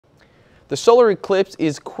The solar eclipse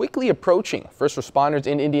is quickly approaching. First responders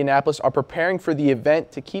in Indianapolis are preparing for the event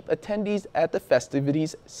to keep attendees at the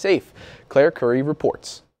festivities safe. Claire Curry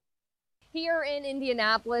reports. Here in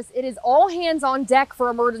Indianapolis, it is all hands on deck for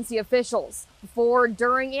emergency officials before,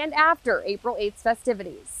 during, and after April 8th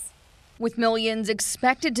festivities. With millions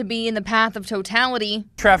expected to be in the path of totality,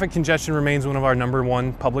 traffic congestion remains one of our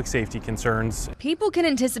 #1 public safety concerns. People can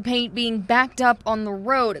anticipate being backed up on the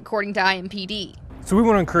road, according to IMPD. So we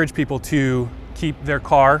want to encourage people to keep their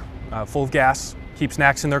car full of gas, keep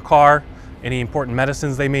snacks in their car, any important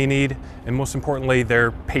medicines they may need, and most importantly,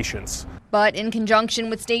 their patience. But in conjunction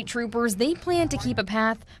with state troopers, they plan to keep a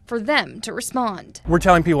path for them to respond. We're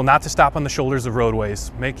telling people not to stop on the shoulders of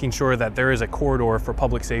roadways, making sure that there is a corridor for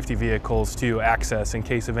public safety vehicles to access in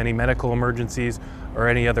case of any medical emergencies or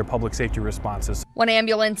any other public safety responses. When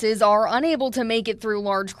ambulances are unable to make it through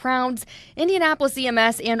large crowds, Indianapolis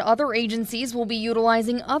EMS and other agencies will be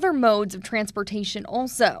utilizing other modes of transportation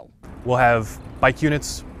also. We'll have bike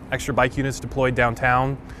units, extra bike units deployed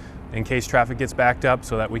downtown in case traffic gets backed up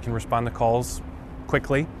so that we can respond to calls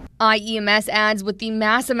quickly. IEMS adds with the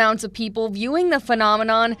mass amounts of people viewing the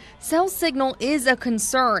phenomenon, cell signal is a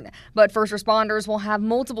concern, but first responders will have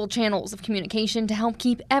multiple channels of communication to help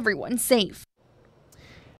keep everyone safe.